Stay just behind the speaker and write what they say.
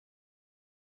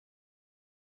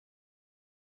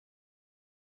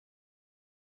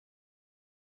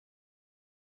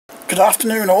Good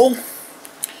afternoon all.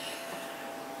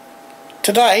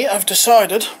 Today I've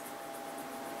decided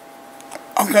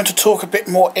I'm going to talk a bit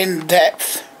more in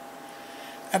depth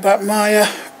about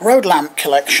my road lamp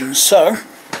collection. So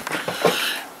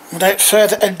without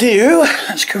further ado,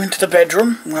 let's go into the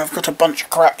bedroom where I've got a bunch of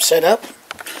crap set up.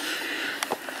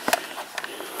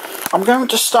 I'm going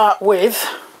to start with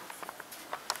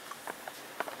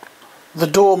the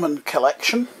Dorman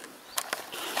collection.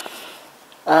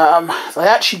 They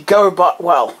actually go by,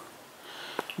 well,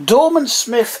 Dorman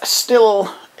Smith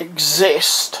still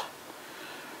exist,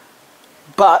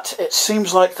 but it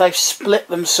seems like they've split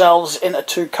themselves into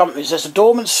two companies. There's a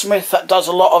Dorman Smith that does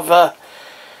a lot of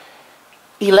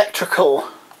electrical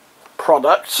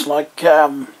products like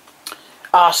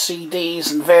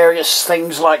RCDs and various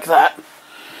things like that.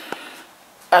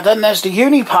 And then there's the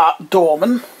Unipart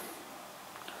Dorman,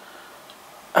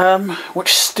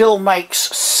 which still makes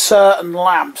certain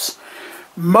lamps.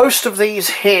 Most of these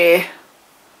here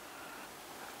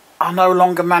are no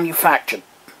longer manufactured.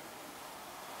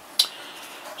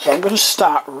 So I'm going to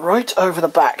start right over the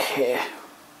back here.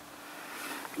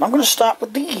 And I'm going to start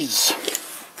with these.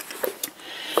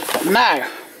 Now,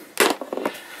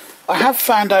 I have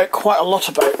found out quite a lot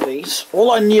about these.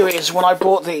 All I knew is when I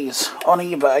bought these on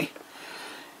eBay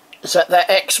is that they're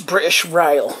ex-British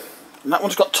Rail. And that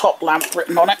one's got top lamp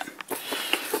written on it.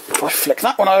 If I flick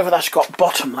that one over, that's got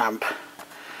bottom lamp.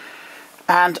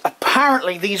 And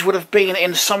apparently these would have been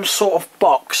in some sort of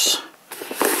box,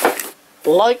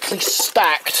 likely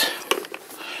stacked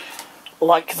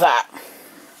like that.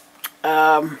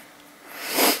 And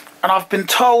I've been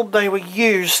told they were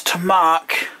used to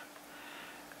mark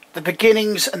the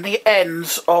beginnings and the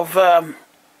ends of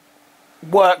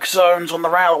work zones on the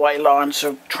railway line,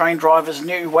 so train drivers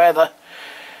knew where the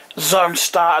zone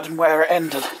started and where it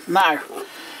ended. Now,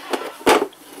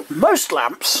 most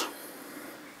lamps,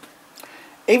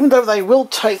 even though they will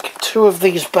take two of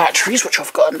these batteries, which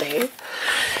I've got under here,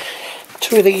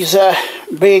 two of these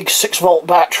big 6-volt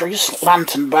batteries,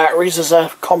 lantern batteries as they're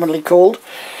commonly called,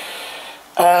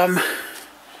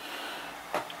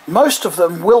 most of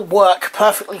them will work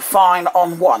perfectly fine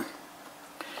on one.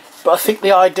 But I think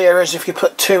the idea is if you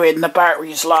put two in, the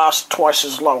batteries last twice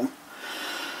as long.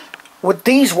 With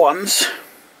these ones,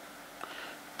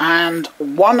 and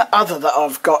one other that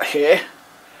I've got here,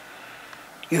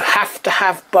 you have to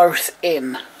have both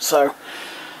in. So,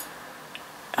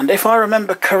 and if I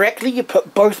remember correctly, you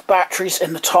put both batteries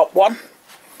in the top one.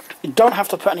 You don't have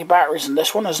to put any batteries in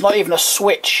this one. There's not even a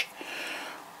switch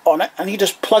on it, and you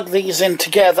just plug these in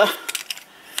together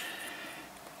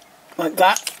like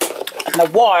that, and they're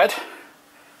wired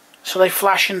so they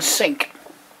flash in sync.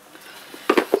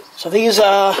 So these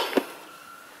are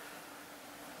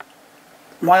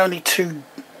my only two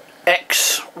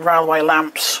ex-railway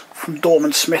lamps from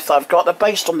Dorman Smith I've got. They're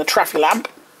based on the Traffy lamp,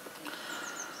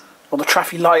 or the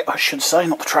Traffy light I should say,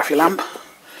 not the Traffy lamp.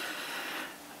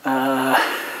 I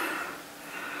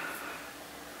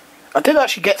did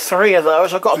actually get 3 of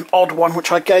those. I got an odd one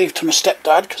which I gave to my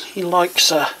stepdad because he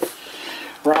likes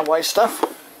railway stuff.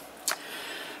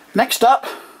 Next up,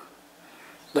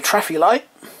 the Traffy light.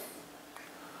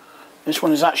 This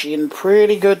one is actually in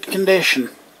pretty good condition.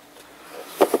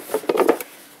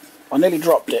 I nearly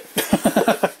dropped it.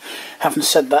 Haven't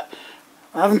said that.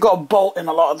 I haven't got a bolt in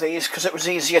a lot of these because it was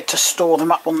easier to store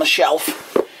them up on the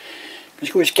shelf. You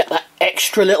can always get that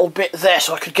extra little bit there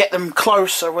so I could get them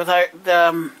closer without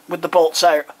with the bolts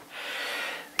out.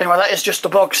 Anyway, that is just the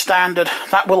bog standard.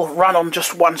 That will run on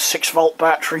just one 6-volt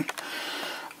battery.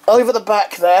 Over the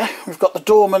back there, we've got the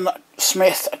Dorman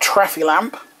Smith Traffy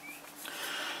lamp.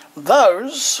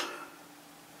 Those,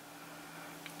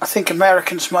 I think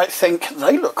Americans might think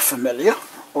they look familiar,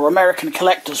 or American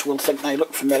collectors will think they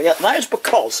look familiar. That is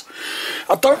because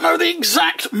I don't know the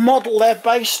exact model they're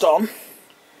based on,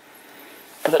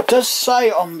 but it does say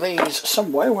on these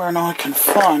somewhere where I can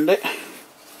find it.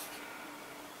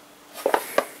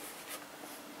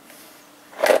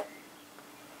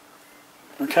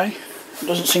 Okay, it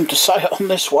doesn't seem to say it on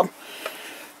this one.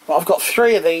 But I've got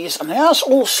 3 of these, and they are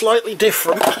all slightly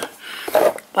different.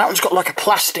 That one's got like a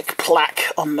plastic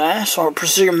plaque on there, so I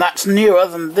presume that's newer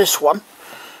than this one.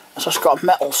 So it's got a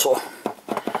metal sort of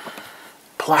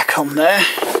plaque on there.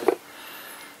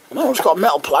 And that one's got a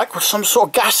metal plaque with some sort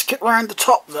of gasket around the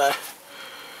top there.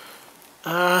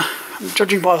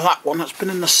 Judging by that one, it's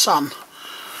been in the sun.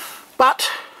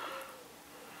 But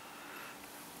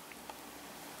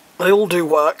they all do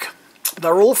work.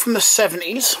 They're all from the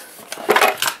 70s.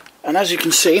 And as you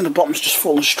can see, the bottom's just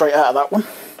fallen straight out of that one.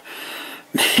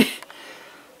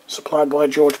 Supplied by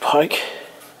George Pike.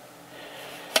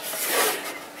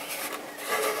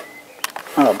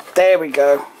 Oh, There we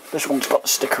go. This one's got the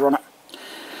sticker on it.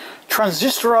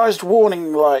 Transistorized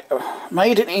warning light,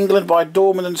 made in England by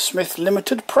Dorman and Smith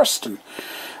Limited, Preston,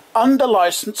 under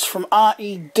license from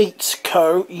R.E. Dietz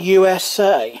Co.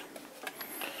 USA.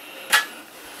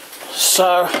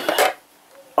 So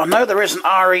I know there is an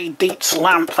R.E. Dietz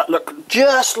lamp that look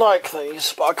just like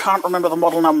these, but I can't remember the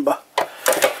model number.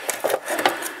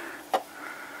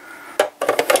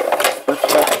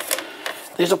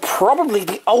 But these are probably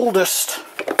the oldest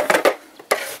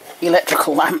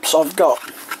electrical lamps I've got.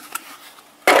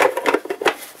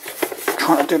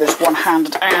 Trying to do this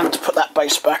one-handed and to put that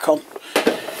base back on.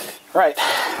 Right,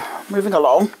 moving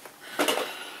along.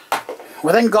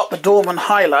 We then got the Dorman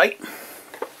Highlight,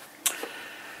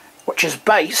 which is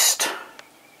based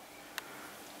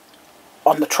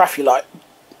on the Traffic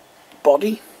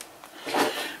body,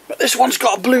 but this one's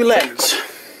got a blue lens.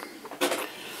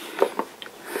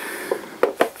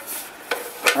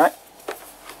 Right,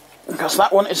 because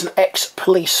that one is an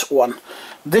ex-police one.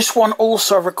 This one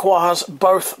also requires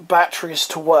both batteries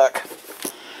to work.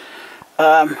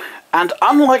 And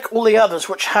unlike all the others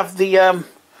which have the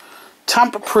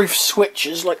tamper-proof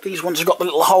switches, like these ones have got the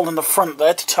little hole in the front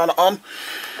there to turn it on,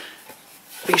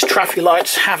 these Traffic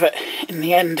lights have it in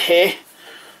the end here.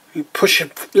 You push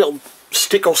a little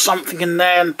stick or something in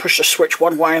there and push the switch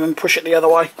one way and then push it the other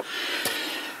way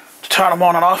to turn them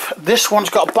on and off. This one's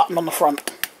got a button on the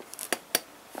front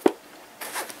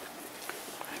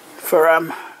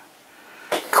for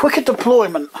quicker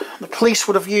deployment. The police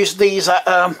would have used these at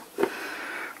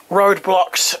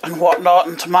roadblocks and whatnot,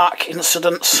 and to mark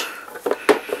incidents.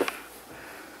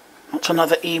 That's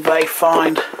another eBay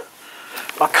find.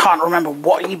 I can't remember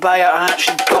what eBay I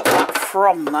actually got that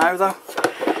from now though.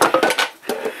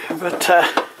 But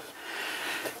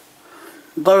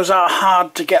those are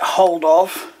hard to get hold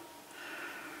of.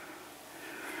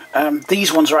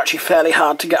 These ones are actually fairly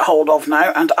hard to get hold of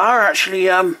now, and are actually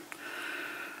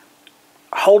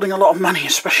holding a lot of money,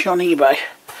 especially on eBay.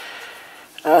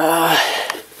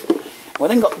 We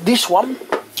then got this one,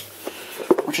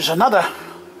 which is another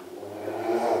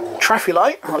Traffic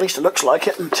light, or at least it looks like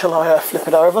it until I flip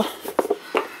it over.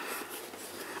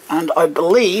 And I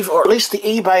believe, or at least the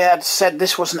eBay ad said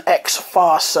this was an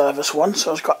ex-fire service one,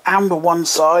 so it's got amber one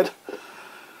side,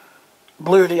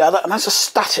 blue the other, and that's a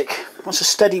static, that's a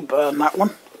steady burn, that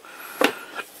one.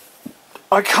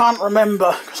 I can't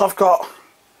remember, because I've got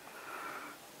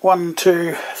 1,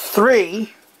 2,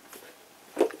 3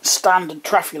 standard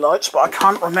Traffic lights, but I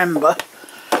can't remember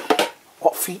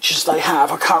what features they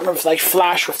have. I can't remember if they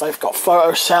flash or if they've got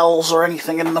photo cells or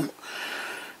anything in them.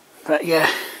 But yeah,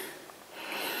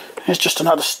 here's just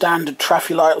another standard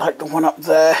Traffic light like the one up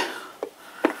there.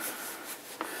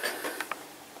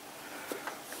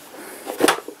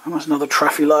 And there's another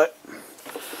Traffic light,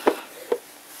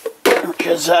 which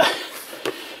has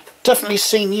definitely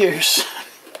seen use.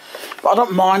 But I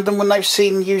don't mind them when they've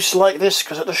seen use like this,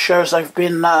 because it just shows they've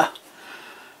been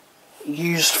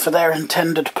used for their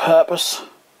intended purpose.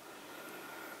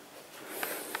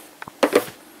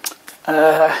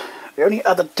 The only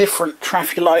other different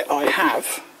Traffic light I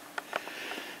have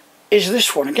is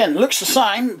this one. Again, it looks the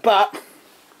same, but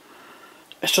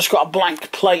it's just got a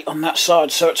blank plate on that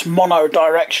side, so it's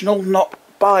mono-directional, not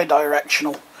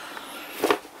bi-directional.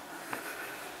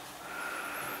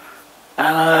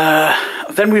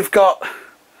 Then we've got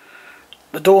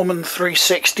the Dorman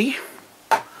 360.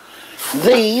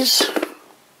 These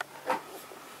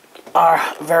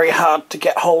are very hard to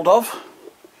get hold of,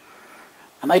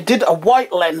 and they did a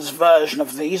white lens version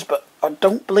of these, but I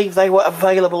don't believe they were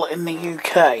available in the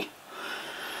UK.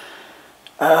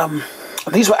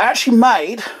 These were actually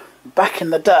made back in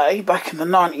the day, back in the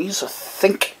 90s, I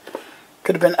think,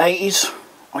 could have been 80s,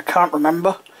 I can't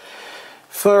remember,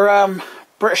 for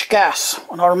British Gas,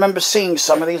 and I remember seeing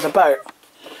some of these about.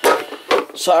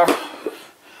 So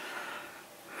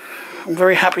I'm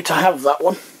very happy to have that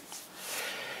one.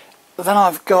 Then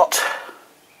I've got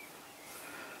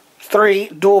 3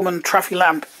 Dorman Traffic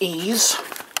Lamp E's.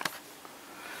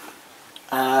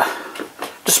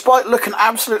 Despite looking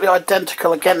absolutely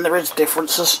identical, again there is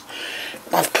differences.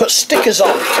 I've put stickers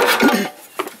on.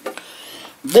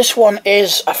 This one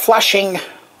is a flashing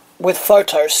with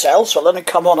photo cell, so it'll only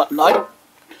come on at night.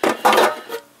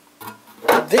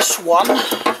 This one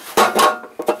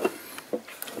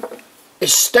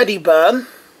is steady burn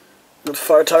with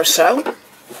photo cell.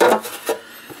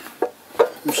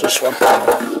 What's this one?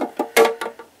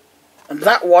 And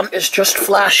that one is just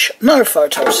flash, no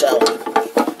photo cell.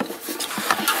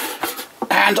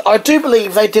 And I do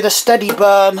believe they did a steady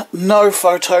burn, no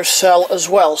photo cell as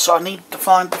well, so I need to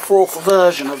find the 4th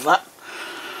version of that.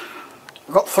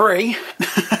 I've got 3.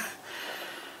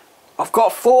 I've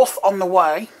got a fourth on the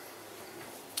way,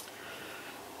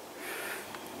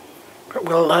 but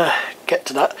we'll get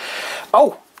to that.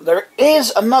 Oh, there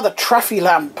is another Traffy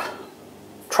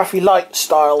light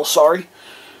style, sorry,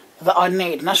 that I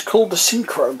need, and that's called the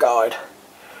Synchro Guide.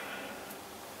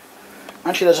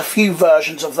 Actually, there's a few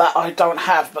versions of that I don't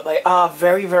have, but they are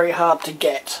very, very hard to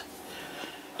get.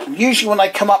 And usually when they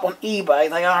come up on eBay,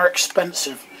 they are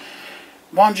expensive.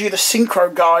 Mind you, the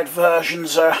Synchro Guide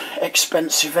versions are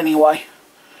expensive anyway.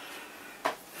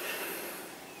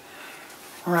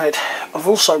 Right, I've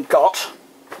also got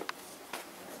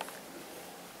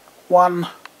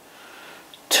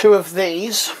two of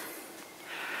these,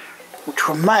 which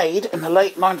were made in the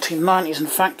late 1990s. In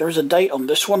fact, there is a date on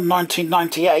this one,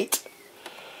 1998.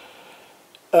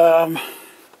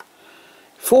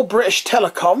 For British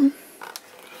Telecom.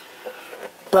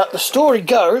 But the story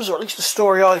goes, or at least the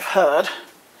story I've heard,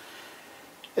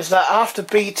 is that after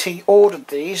BT ordered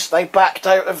these, they backed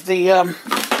out of the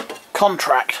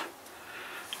contract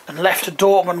and left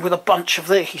Dorman with a bunch of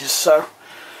these. So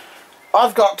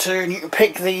I've got two, and you can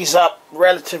pick these up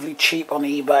relatively cheap on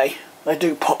eBay. They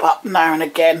do pop up now and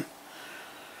again.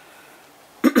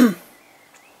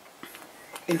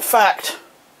 In fact,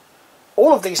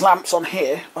 all of these lamps on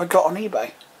here I got on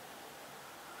eBay.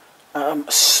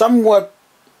 Some were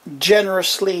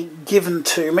generously given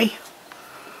to me,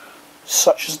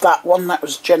 such as that one that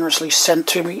was generously sent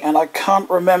to me, and I can't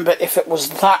remember if it was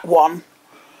that one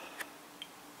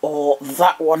or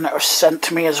that one that was sent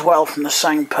to me as well from the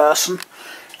same person,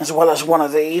 as well as one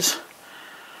of these,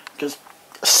 because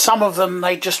some of them,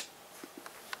 they just,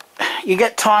 you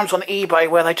get times on eBay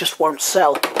where they just won't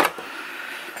sell.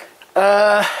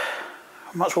 I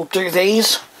might as well do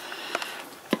these.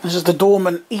 This is the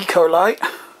Dorman Eco Light.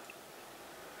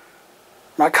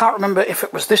 Now, I can't remember if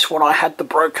it was this one I had the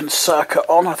broken circuit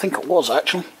on. I think it was,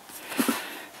 actually.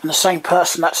 And the same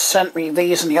person that sent me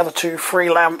these and the other two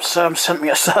free lamps sent me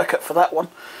a circuit for that one.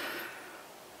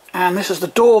 And this is the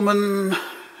Dorman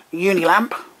Uni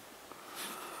Lamp,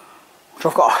 which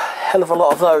I've got a hell of a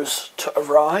lot of those to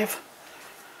arrive.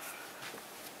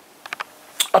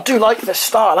 I do like this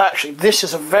style, actually. This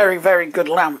is a very, very good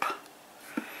lamp.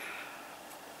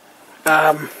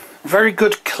 Very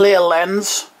good clear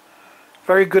lens,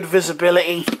 very good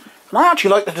visibility, and I actually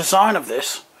like the design of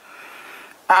this.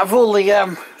 Out of all the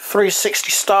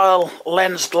 360 style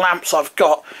lensed lamps I've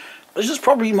got, this is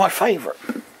probably my favourite.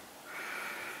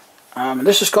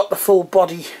 This has got the full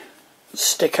body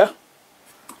sticker,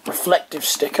 reflective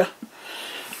sticker.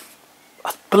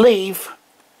 I believe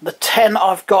the 10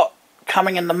 I've got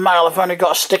coming in the mail, I've only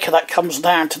got a sticker that comes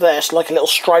down to there. It's like a little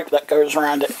stripe that goes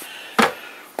around it.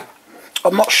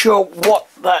 I'm not sure what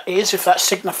that is, if that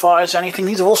signifies anything.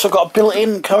 These have also got a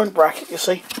built-in cone bracket, you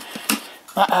see.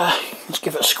 Let's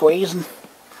give it a squeeze and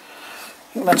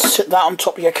you can then sit that on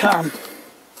top of your cone,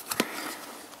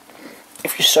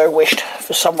 if you so wished,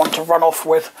 for someone to run off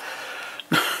with.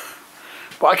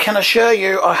 But I can assure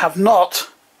you, I have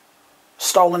not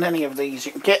stolen any of these.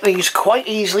 You can get these quite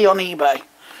easily on eBay.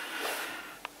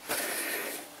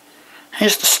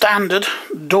 Here's the standard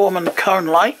Dorman cone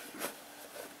light.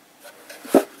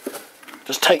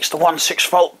 Just takes the 1.6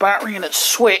 volt battery, and it's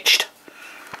switched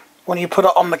when you put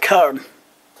it on the cone.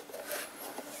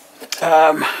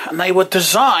 And they were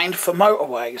designed for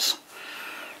motorways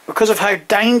because of how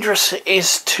dangerous it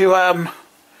is to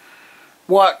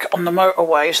work on the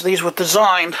motorways. These were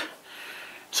designed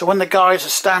so when the guys are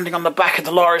standing on the back of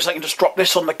the lorries, they can just drop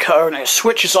this on the cone, it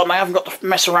switches on. They haven't got to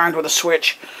mess around with the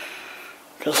switch,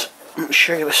 because I'm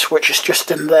sure you the switch is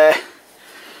just in there.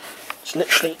 It's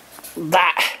literally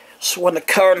that. So when the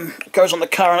current goes on the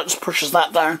current, it just pushes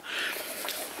that down.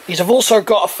 These have also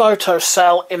got a photo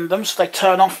cell in them, so they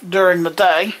turn off during the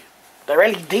day. They're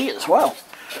LED as well.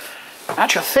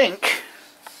 Actually, I think,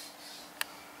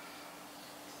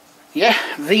 yeah,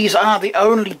 these are the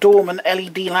only Dorman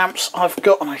LED lamps I've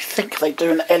got, and I think they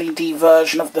do an LED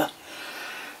version of the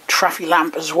Traffy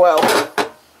lamp as well.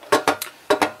 I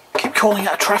keep calling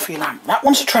it a Traffy lamp. That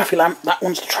one's a Traffy lamp, that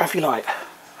one's the Traffy light.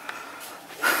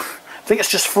 I think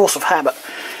it's just force of habit.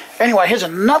 Anyway, here's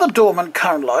another Dorman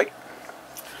cone light.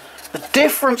 The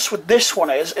difference with this one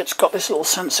is it's got this little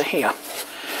sensor here,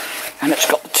 and it's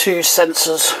got the two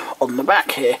sensors on the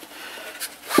back here,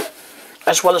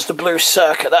 as well as the blue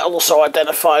circuit that also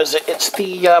identifies it. It's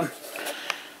the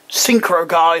Synchro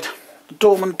Guide, the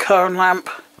Dorman cone lamp,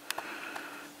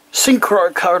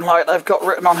 Synchro cone light they've got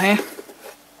written on here.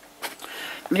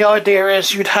 And the idea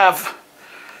is you'd have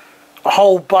a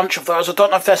whole bunch of those. I don't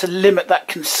know if there's a limit that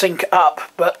can sync up,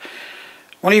 but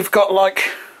when you've got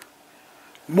like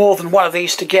more than one of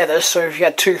these together, so if you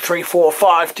had 2, 3, 4,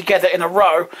 5 together in a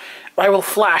row, they will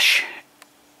flash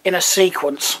in a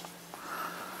sequence.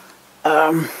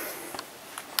 They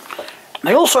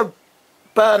also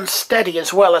burn steady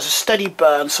as well, as a steady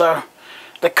burn, so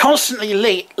they're constantly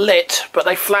lit, but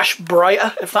they flash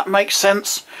brighter, if that makes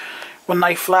sense, when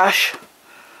they flash.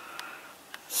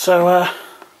 So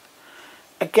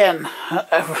again,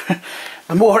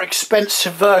 the more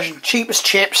expensive version, cheap as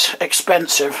chips,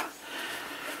 expensive.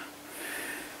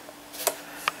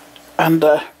 And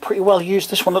pretty well used.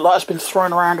 This one looked like it's been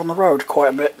thrown around on the road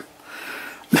quite a bit.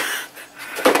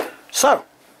 So,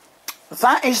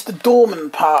 that is the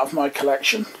Dorman part of my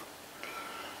collection.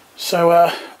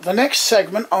 So the next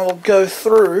segment I'll go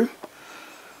through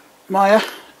my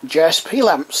JSP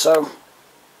lamps, so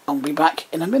I'll be back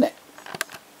in a minute.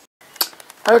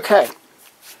 Okay,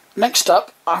 next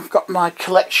up I've got my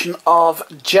collection of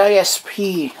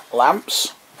JSP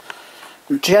lamps.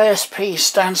 And JSP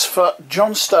stands for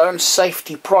Johnstone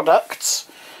Safety Products,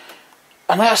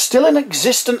 and they are still in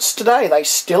existence today. They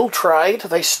still trade,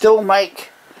 they still make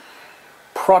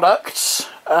products.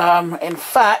 In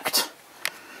fact,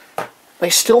 they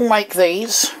still make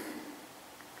these,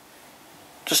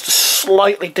 just a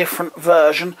slightly different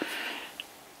version,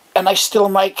 and they still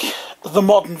make the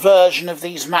modern version of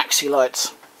these maxi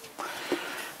lights.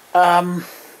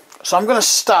 So I'm going to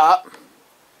start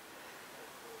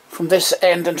from this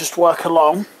end and just work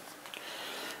along.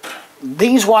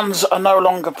 These ones are no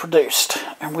longer produced,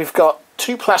 and we've got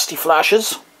 2 plastic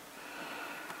flashes,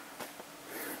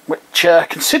 which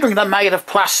considering they're made of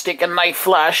plastic and they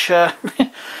flash,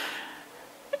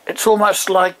 it's almost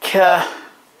like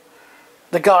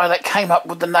the guy that came up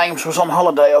with the names was on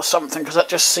holiday or something, because that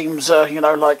just seems, you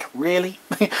know, like, really?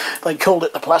 They called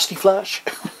it the plastic flash?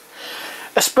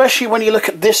 Especially when you look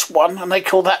at this one and they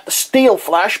call that the steel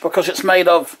flash because it's made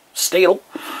of steel.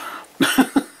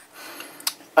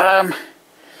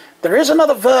 There is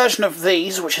another version of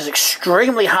these which is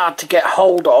extremely hard to get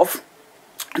hold of,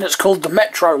 and it's called the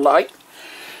Metro light,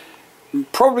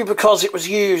 probably because it was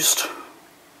used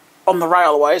on the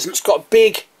railways, and it's got a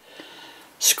big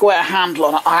square handle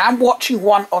on it. I am watching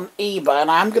one on eBay,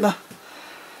 and I'm gonna,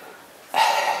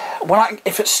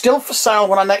 if it's still for sale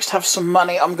when I next have some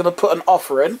money, I'm gonna put an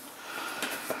offer in.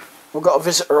 We've got a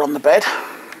visitor on the bed.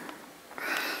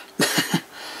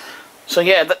 So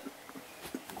yeah,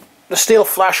 the steel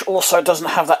flash also doesn't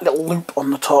have that little loop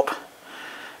on the top.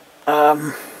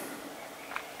 But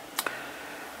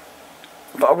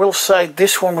I will say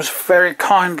this one was very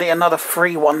kindly another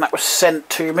free one that was sent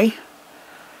to me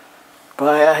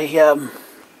by an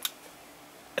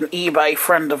eBay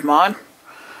friend of mine.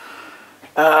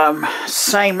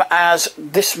 Same as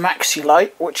this maxi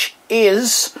light, which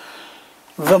is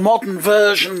the modern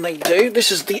version they do.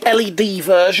 This is the LED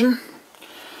version,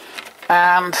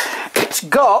 and it's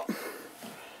got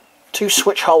 2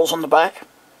 switch holes on the back.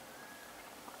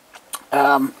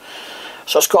 So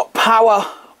it's got power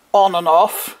on and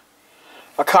off.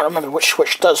 I can't remember which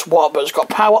switch does what, but it's got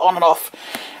power on and off,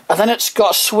 and then it's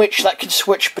got a switch that can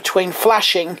switch between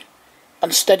flashing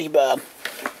and steady burn.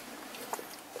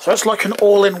 So it's like an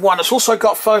all-in-one. It's also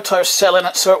got photo cell in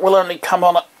it, so it will only come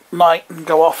on at night and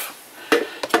go off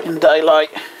in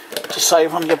daylight to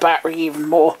save on your battery even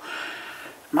more.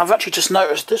 And I've actually just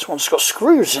noticed this one's got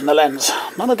screws in the lens.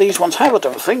 None of these ones have, I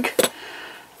don't think.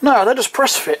 No, they're just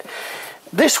press fit.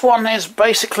 This one is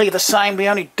basically the same. The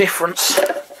only difference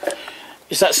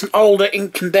is that's an older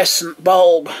incandescent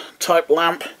bulb type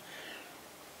lamp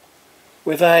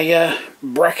with a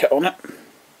bracket on it.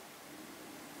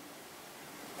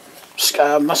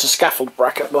 That's a scaffold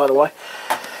bracket, by the way.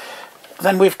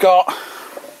 Then we've got,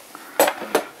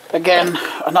 again,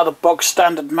 another bog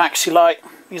standard maxi light.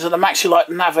 These are the maxi light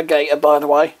Navigator, by the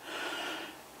way,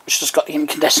 which just got the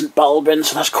incandescent bulb in,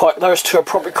 so that's quite, those two are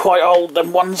probably quite old,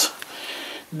 them ones.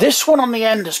 This one on the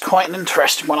end is quite an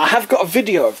interesting one. I have got a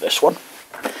video of this one.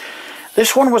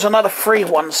 This one was another free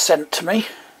one sent to me.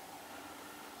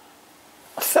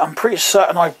 I'm pretty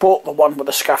certain I bought the one with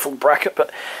the scaffold bracket,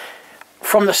 but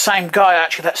from the same guy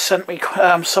actually that sent me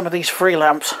some of these free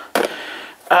lamps,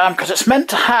 because it's meant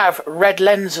to have red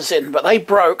lenses in, but they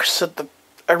broke, so the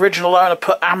original owner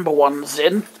put amber ones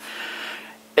in.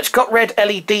 It's got red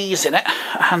LEDs in it,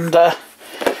 and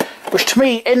which to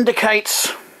me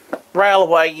indicates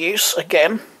railway use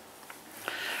again.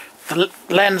 The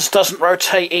lens doesn't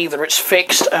rotate either, it's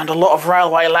fixed, and a lot of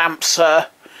railway lamps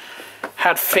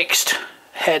had fixed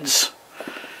heads.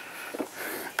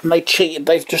 And they cheated,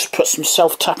 they've just put some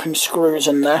self-tapping screws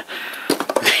in there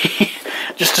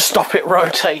just to stop it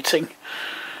rotating.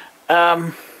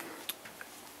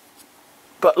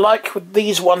 but like with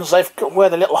these ones, they've got where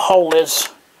the little hole is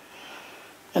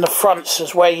in the front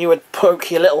is where you would poke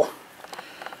your little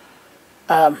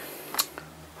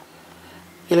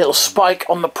spike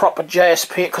on the proper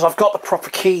JSP, because I've got the proper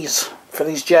keys for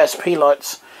these JSP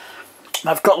lights. And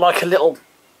I've got like a little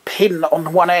pin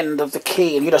on one end of the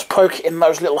key, and you just poke it in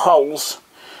those little holes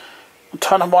and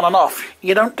turn them on and off.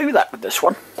 You don't do that with this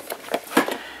one.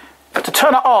 But to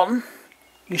turn it on,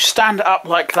 you stand it up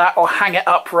like that, or hang it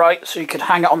upright, so you could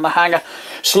hang it on the hanger.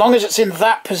 So long as it's in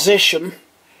that position,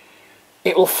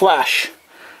 it will flash.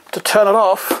 To turn it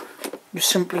off, you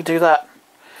simply do that,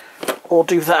 or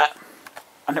do that,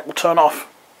 and it will turn off.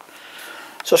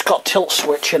 So it's got a tilt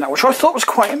switch in it, which I thought was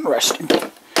quite interesting.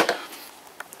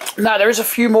 Now there is a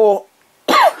few more,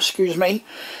 excuse me,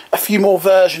 a few more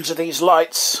versions of these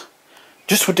lights,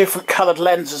 just with different coloured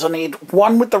lenses. I need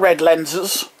one with the red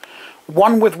lenses,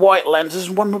 one with white lenses,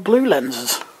 and one with blue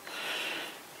lenses.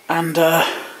 And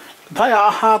they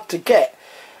are hard to get.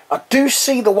 I do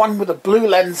see the one with the blue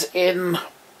lens in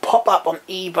pop up on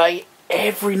eBay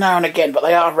every now and again, but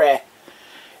they are rare.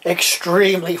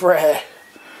 Extremely rare.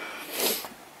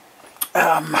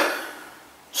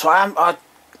 So I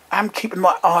am keeping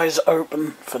my eyes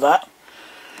open for that.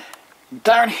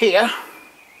 Down here,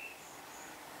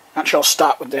 actually I'll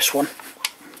start with this one.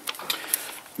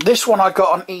 This one I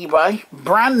got on eBay,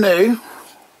 brand new.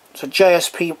 It's a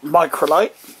JSP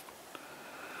microlight.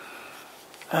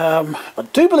 I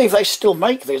do believe they still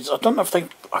make these. I don't know if they,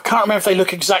 I can't remember if they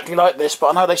look exactly like this, but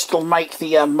I know they still make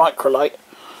the microlight.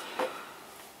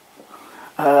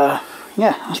 Yeah,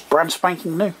 that's brand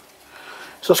spanking new.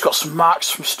 So it's got some marks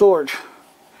from storage.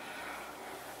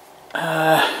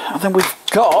 And then we've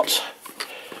got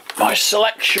my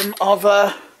selection of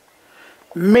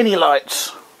mini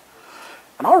lights.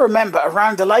 And I remember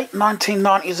around the late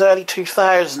 1990s, early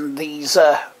 2000s, these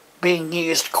being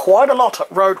used quite a lot at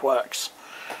roadworks.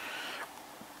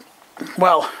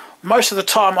 Well, most of the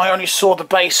time I only saw the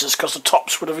bases, because the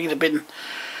tops would have either been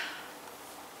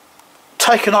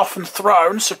taken off and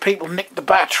thrown, so people nicked the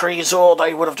batteries, or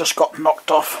they would have just got knocked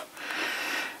off.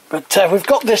 But we've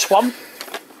got this one,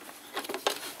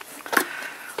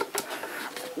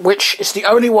 which is the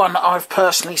only one I've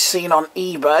personally seen on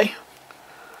eBay.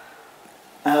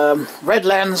 Red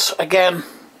lens, again,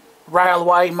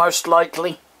 railway most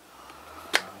likely.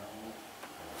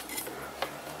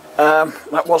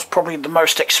 That was probably the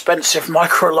most expensive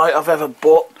microlight I've ever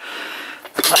bought.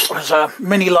 That was a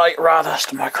mini light rather. That's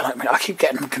the microlight. I keep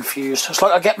getting them confused. It's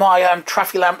like I get my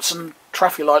traffic lamps and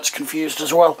traffic lights confused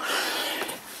as well.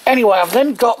 Anyway, I've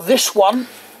then got this one,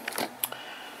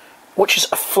 which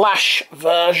is a flash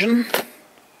version,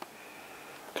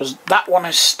 because that one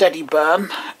is steady burn,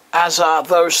 as are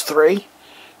those three,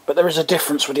 but there is a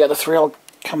difference with the other three. I'll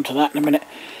come to that in a minute.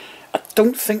 I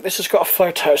don't think this has got a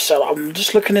photo cell. I'm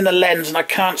just looking in the lens and I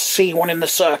can't see one in the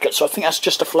circuit, so I think that's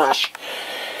just a flash.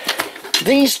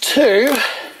 These two,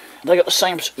 they got the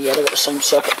same, yeah, they got the same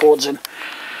circuit boards in,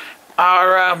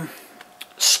 are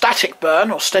static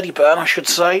burn, or steady burn I should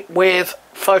say, with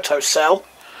photo cell.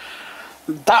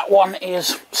 That one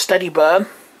is steady burn,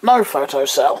 no photo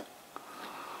cell.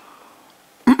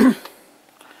 So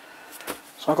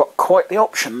I've got quite the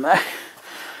option there.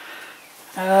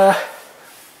 I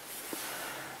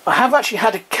have actually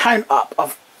had a count up.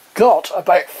 I've got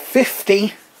about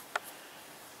 50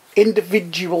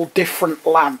 individual different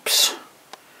lamps.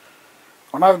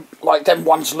 I know like them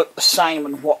ones look the same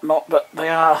and whatnot, but they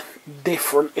are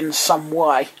different in some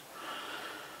way.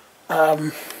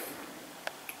 Not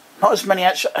as many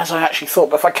as I actually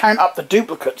thought, but if I count up the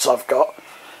duplicates I've got,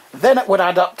 then it would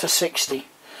add up to 60.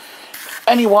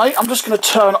 Anyway, I'm just going to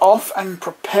turn off and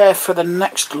prepare for the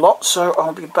next lot, so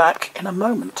I'll be back in a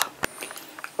moment.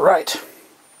 Right,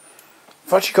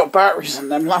 I've actually got batteries in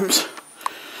them lamps.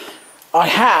 I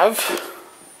have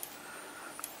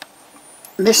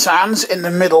Nissans in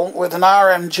the middle with an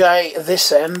RMJ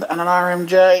this end and an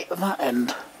RMJ that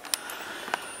end.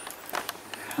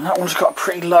 And that one's got a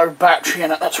pretty low battery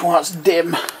in it, that's why it's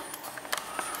dim.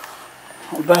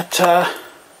 But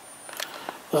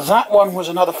that one was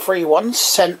another free one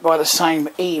sent by the same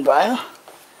eBayer.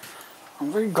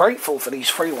 I'm very grateful for these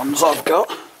free ones I've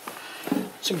got.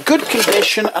 It's in good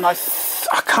condition, and I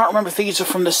can't remember if these are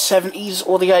from the 70s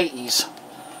or the 80s.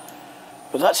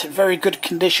 But that's in very good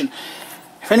condition.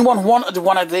 If anyone wanted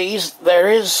one of these,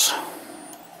 there is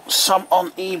some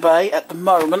on eBay at the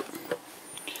moment.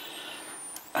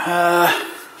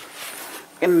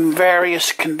 In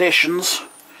various conditions.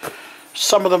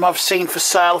 Some of them I've seen for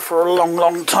sale for a long,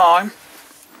 long time.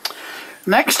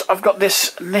 Next, I've got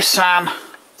this Nissan,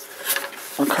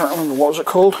 I can't remember what was it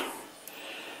called.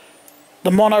 The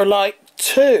Monolight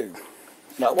 2.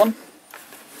 That one.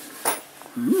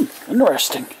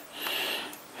 Interesting.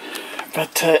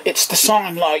 But it's the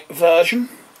Sign-Light version.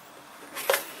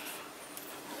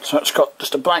 So it's got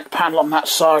just a blank panel on that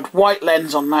side, white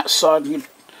lens on that side, and you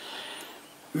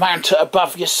mount it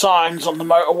above your signs on the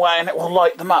motorway and it will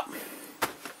light them up.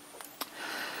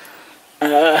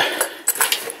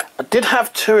 I did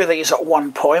have 2 of these at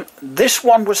one point. This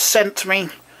one was sent to me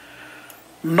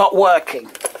not working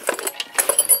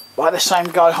by the same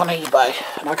guy on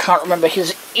eBay, and I can't remember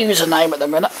his username at the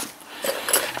minute.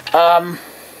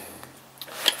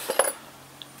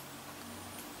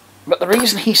 But the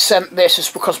reason he sent this is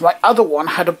because my other one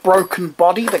had a broken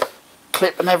body. The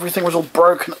clip and everything was all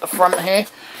broken at the front here.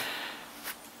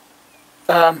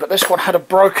 But this one had a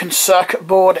broken circuit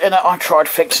board in it. I tried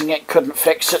fixing it, couldn't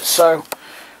fix it. So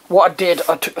what I did,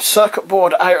 I took the circuit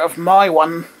board out of my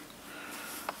one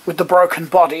with the broken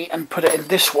body and put it in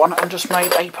this one and just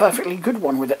made a perfectly good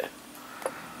one with it.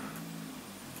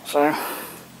 So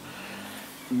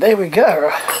there we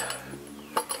go.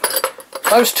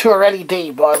 Those 2 are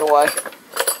LED, by the way.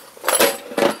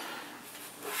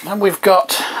 Then we've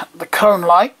got the cone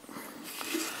light,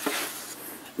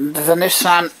 the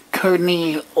Nissan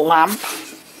Koni lamp,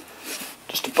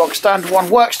 just a box standard one.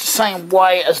 Works the same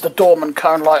way as the Dorman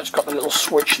cone light. It's got the little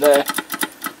switch there.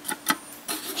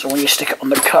 So when you stick it on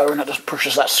the cone, it just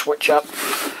pushes that switch up.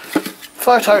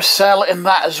 Photo cell in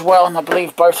that as well, and I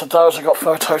believe both of those have got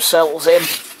photo cells in.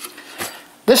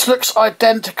 This looks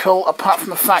identical apart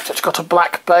from the fact it's got a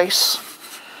black base,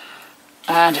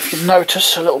 and if you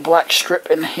notice a little black strip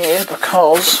in here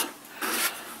because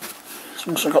it's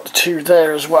also got the 2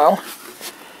 there as well.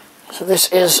 So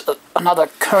this is another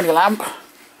Koni lamp.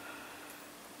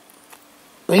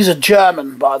 These are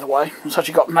German, by the way. It's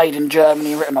actually got made in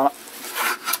Germany written on it.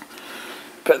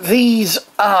 But these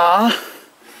are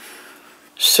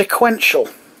sequential,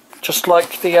 just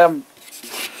like the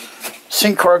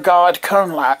Synchro Guide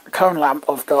cone lamp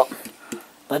I've got.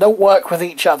 They don't work with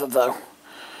each other though.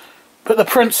 But the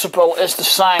principle is the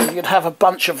same. You'd have a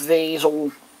bunch of these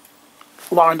all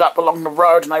lined up along the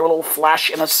road and they will all flash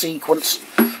in a sequence.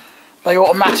 They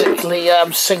automatically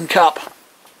sync up.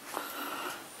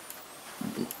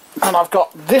 And I've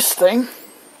got this thing,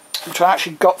 which I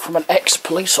actually got from an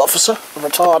ex-police officer, a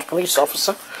retired police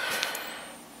officer.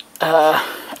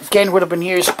 Again, would have been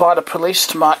used by the police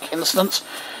to mark incidents.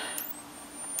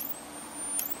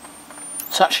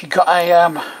 It's actually got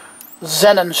a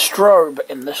xenon strobe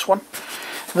in this one.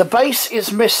 The base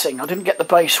is missing. I didn't get the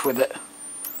base with it.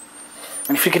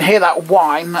 And if you can hear that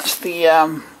whine, that's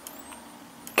the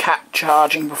cat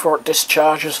charging before it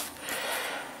discharges.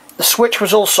 The switch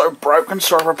was also broken,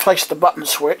 so I replaced the button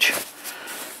switch.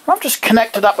 I've just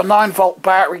connected up a 9-volt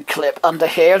battery clip under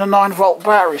here and a 9-volt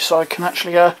battery, so I can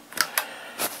actually,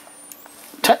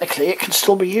 technically it can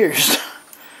still be used.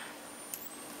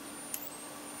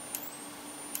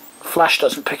 Flash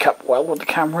doesn't pick up well with the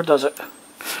camera, does it?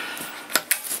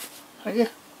 So yeah,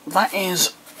 that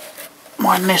is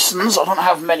my Nissans. I don't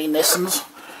have many Nissans.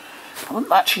 I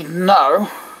don't actually know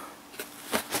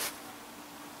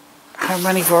how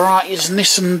many varieties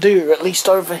Nissan do, at least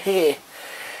over here.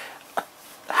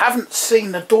 I haven't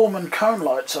seen the Dorman cone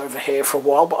lights over here for a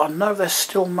while, but I know they're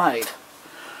still made.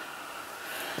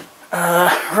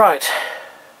 Right,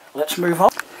 let's move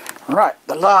on. Right,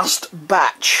 the last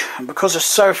batch, and because there's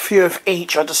so few of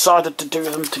each, I decided to do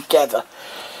them together.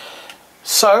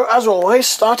 So, as always,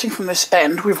 starting from this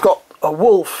end, we've got a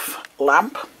wolf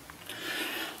lamp.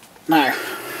 Now,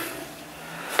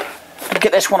 I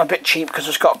get this one a bit cheap because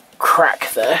it's got a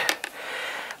crack there.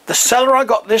 The seller I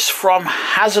got this from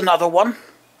has another one.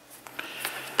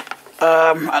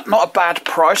 At not a bad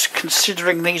price,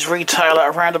 considering these retail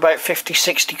at around about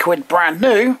 50-60 quid brand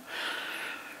new.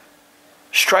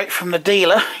 Straight from the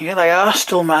dealer. Here they are,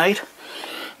 still made.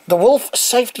 The Wolf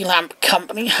Safety Lamp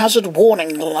Company Hazard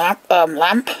Warning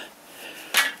lamp.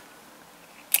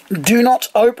 Do not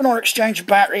open or exchange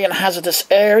battery in hazardous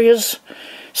areas.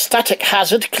 Static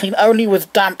hazard, clean only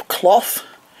with damp cloth.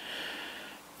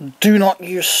 Do not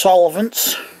use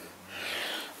solvents.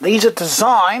 These are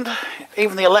designed,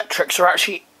 even the electrics are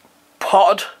actually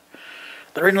pod.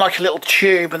 They're in like a little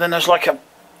tube, and then there's like a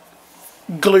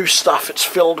glue stuff it's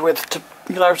filled with to,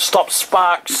 you know, stop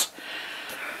sparks,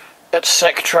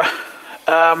 etc.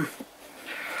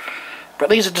 But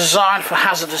these are designed for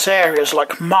hazardous areas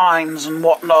like mines and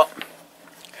whatnot,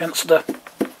 hence the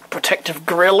protective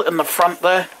grille in the front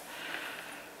there.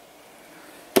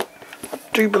 I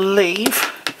do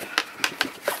believe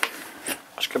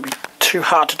it's going to be too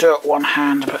hard to do at one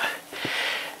hand, but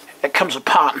it comes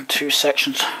apart in 2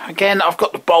 sections. Again, I've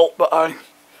got the bolt, but I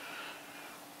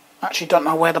Actually don't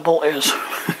know where the bolt is.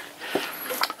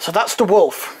 So that's the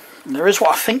Wolf. And there is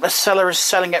what I think the seller is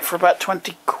selling it for about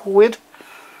 20 quid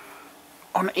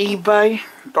on eBay.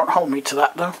 Don't hold me to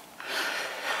that though.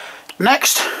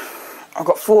 Next, I've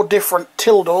got 4 different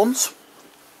Tildorns.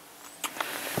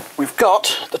 We've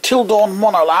got the Tildorn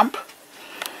mono lamp,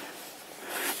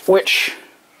 which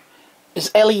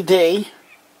is LED,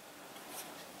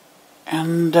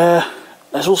 and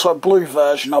there's also a blue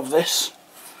version of this,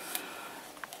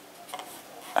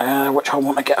 which I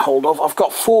want to get hold of. I've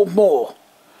got 4 more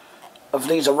of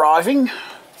these arriving.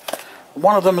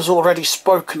 One of them is already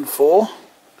spoken for,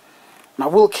 and I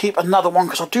will keep another one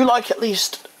because I do like at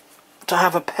least to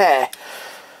have a pair.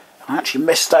 I actually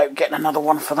missed out getting another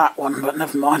one for that one, but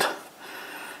never mind.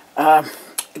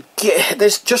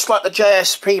 This, just like the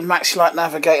JSP Maxi Light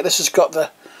Navigator, this has got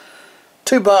the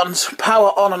 2 buttons, power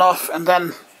on and off, and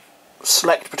then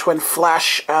select between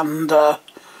flash and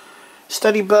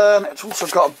steady burn. It's also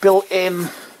got a built-in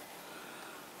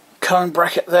cone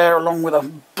bracket there, along with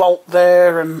a bolt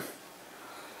there, and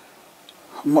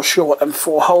I'm not sure what them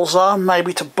 4 holes are.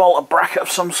 Maybe to bolt a bracket of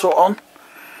some sort on.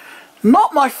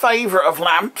 Not my favourite of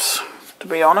lamps, to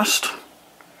be honest.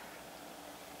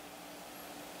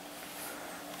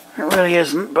 It really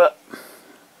isn't, but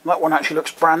that one actually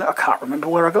looks brand new. I can't remember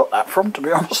where I got that from, to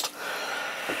be honest.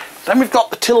 Then we've got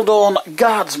the Tildorn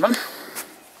Guardsman,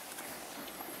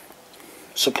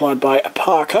 supplied by a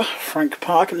Parker, Frank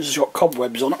Parker. This has got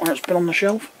cobwebs on it where it's been on the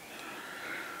shelf.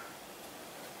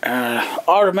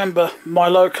 I remember my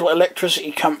local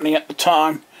electricity company at the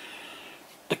time,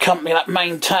 the company that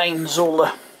maintains all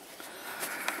the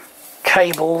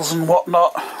cables and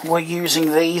whatnot, were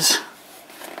using these.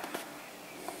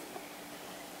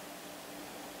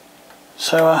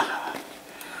 So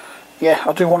yeah,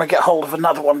 I do want to get hold of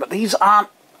another one, but these aren't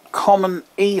common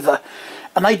either,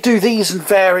 and they do these in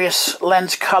various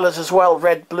lens colours as well,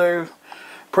 red, blue.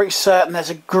 Pretty certain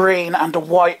there's a green and a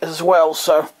white as well,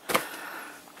 so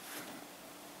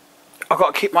I've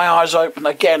got to keep my eyes open.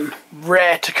 Again,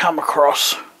 rare to come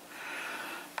across.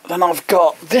 Then I've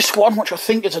got this one, which I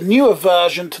think is a newer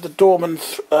version to the Dorman,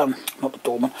 not the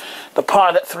Dorman, the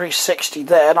Pilot 360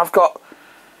 there, and I've got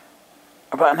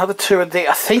about another 2 of these.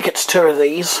 I think it's 2 of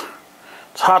these.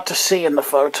 It's hard to see in the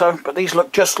photo, but these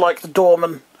look just like the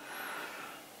Dorman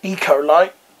Eco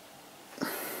Light.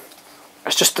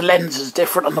 It's just the lens is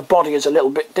different and the body is a little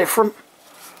bit different.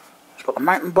 It's got the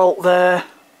mountain bolt there.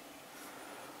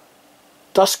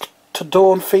 Dusk to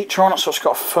dawn feature on it, so it's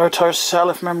got a photo cell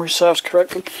if memory serves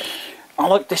correctly. I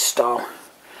like this style.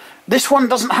 This one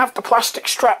doesn't have the plastic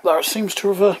strap though, it seems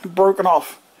to have broken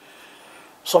off.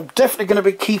 So I'm definitely going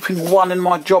to be keeping one in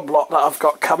my job lot that I've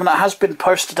got coming. It has been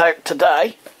posted out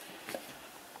today.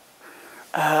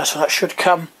 So that should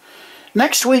come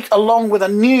next week, along with a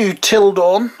new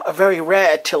Tildorn, a very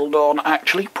rare Tildorn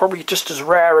actually, probably just as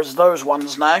rare as those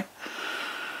ones now.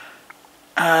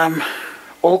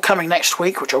 All coming next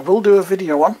week, which I will do a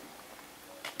video on.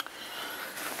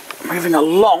 Moving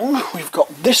along, we've got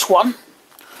this one,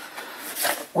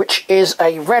 which is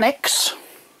a Renix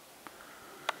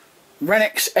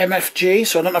MFG,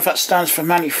 so I don't know if that stands for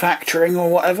manufacturing or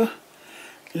whatever.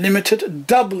 Limited,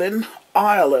 Dublin,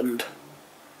 Ireland.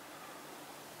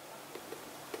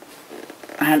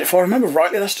 And if I remember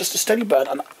rightly, that's just a steady burn.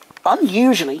 And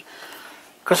unusually,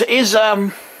 because it is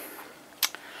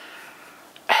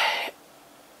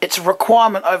it's a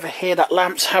requirement over here that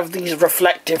lamps have these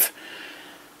reflective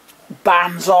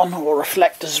bands on, or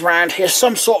reflectors around here,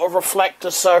 some sort of reflector,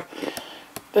 so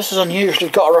this has unusually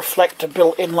got a reflector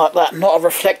built in like that, not a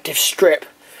reflective strip.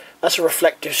 That's a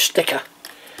reflective sticker.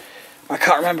 I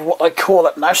can't remember what they call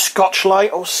it now, Scotch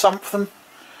Light or something.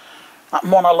 That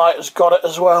monolight has got it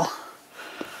as well.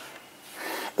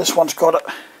 This one's got it.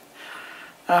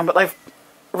 But they've,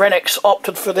 Renix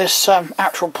opted for this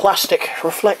actual plastic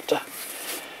reflector.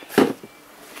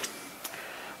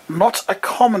 Not a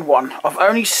common one. I've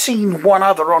only seen one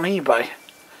other on eBay.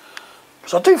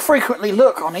 So I do frequently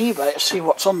look on eBay to see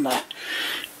what's on there.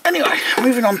 Anyway,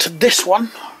 moving on to this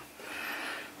one.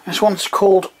 This one's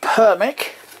called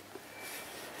Permic.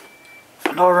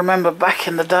 And I remember back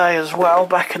in the day as well,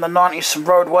 back in the 90s, some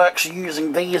roadworks are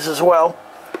using these as well.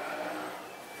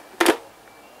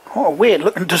 What a weird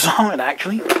looking design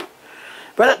actually.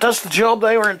 But it does the job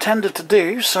they were intended to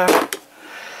do, so.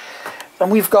 Then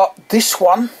we've got this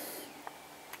one.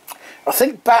 I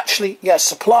think Batchley, yeah,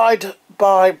 supplied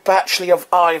by Batchley of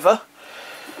Ivor.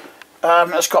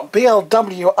 It's got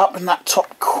BLW up in that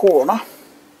top corner.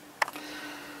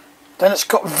 Then it's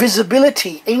got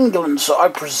Visibility England, so I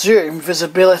presume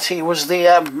Visibility was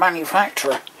the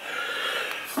manufacturer.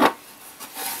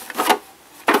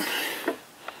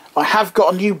 I have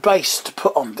got a new base to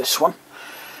put on this one,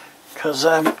 because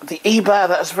the eBay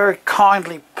that has very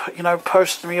kindly, you know,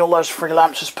 posted me all those free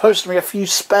lamps has posted me a few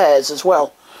spares as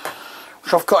well,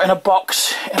 which I've got in a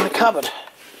box in the cupboard.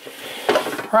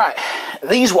 Right,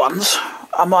 these ones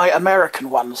are my American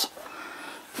ones.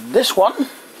 This one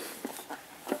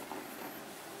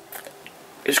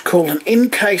is called an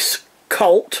In-Case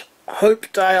Colt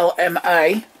Hopedale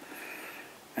MA,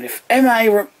 and if MA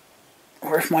were,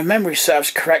 or if my memory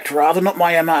serves correct rather, not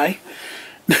my MA,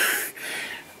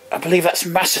 I believe that's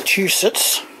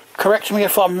Massachusetts. Correct me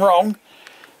if I'm wrong.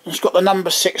 It's got the number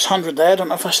 600 there. I don't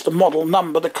know if that's the model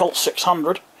number, the Colt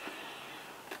 600.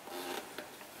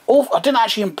 I didn't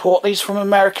actually import these from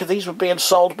America. These were being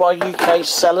sold by UK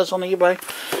sellers on eBay.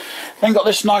 Then got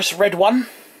this nice red one.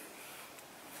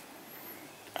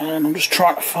 And I'm just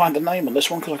trying to find the name on this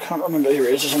one because I can't remember. Here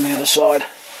it is, it's on the other side.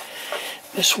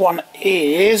 This one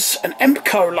is an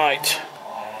Emco light.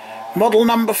 Model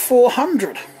number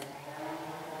 400.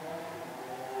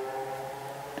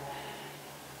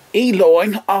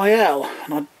 Eloyne IL.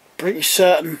 And I'm pretty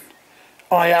certain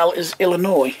IL is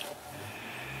Illinois.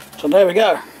 So there we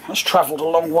go. That's travelled a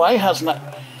long way, hasn't it?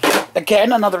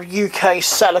 Again, another UK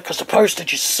seller, because the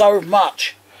postage is so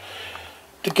much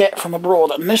to get from abroad.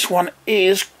 And this one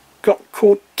is got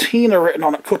Cortina written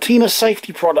on it. Cortina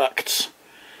Safety Products.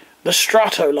 The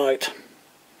Strato Light.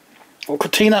 Or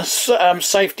Cortina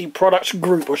Safety Products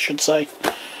Group, I should say.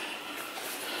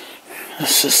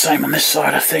 That's the same on this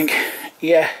side, I think.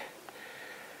 Yeah.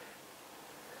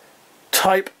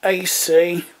 Type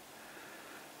AC.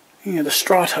 Yeah, the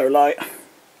Strato Light.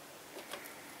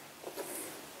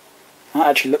 That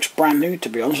actually looks brand new, to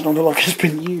be honest. It doesn't look like it's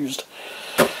been used.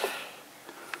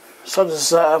 So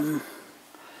there's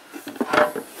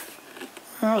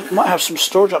it might have some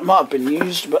storage that might have been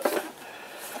used, but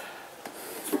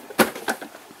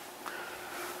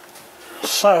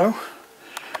so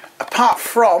apart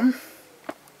from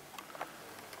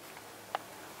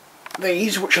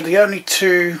these, which are the only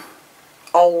two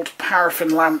old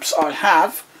paraffin lamps I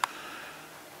have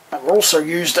that were also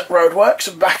used at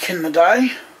roadworks back in the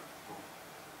day,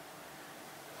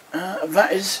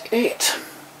 that is it.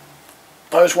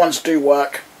 Those ones do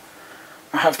work.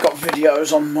 I have got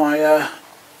videos on my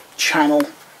channel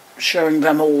showing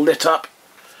them all lit up.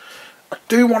 I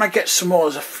do want to get some more.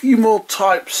 There's a few more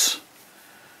types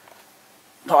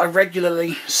that I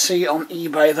regularly see on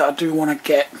eBay that I do want to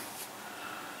get.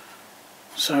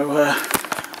 So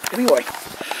anyway,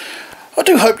 I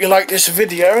do hope you like this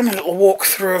video and a little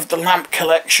walkthrough of the lamp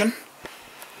collection,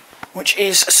 which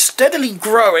is steadily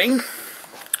growing.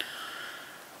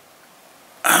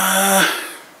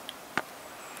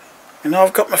 You know,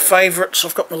 I've got my favourites,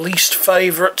 I've got my least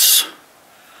favourites,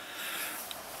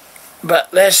 but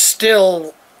there's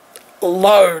still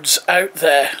loads out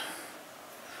there.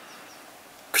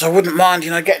 Because I wouldn't mind, you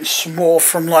know, getting some more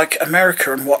from like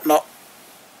America and whatnot.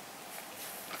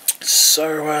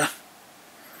 So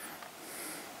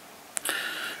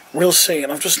we'll see.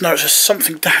 And I've just noticed there's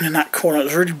something down in that corner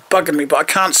that's really bugging me, but I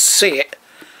can't see it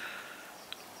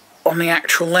on the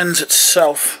actual lens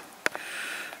itself.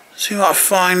 See if I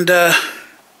find an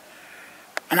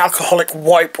alcoholic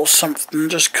wipe or something,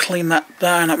 just clean that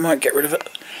down. That might get rid of it.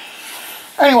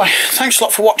 Anyway, thanks a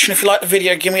lot for watching. If you like the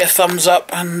video, give me a thumbs up,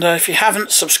 and if you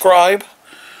haven't, subscribe.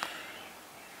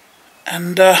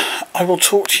 And I will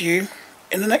talk to you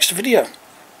in the next video.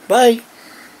 Bye.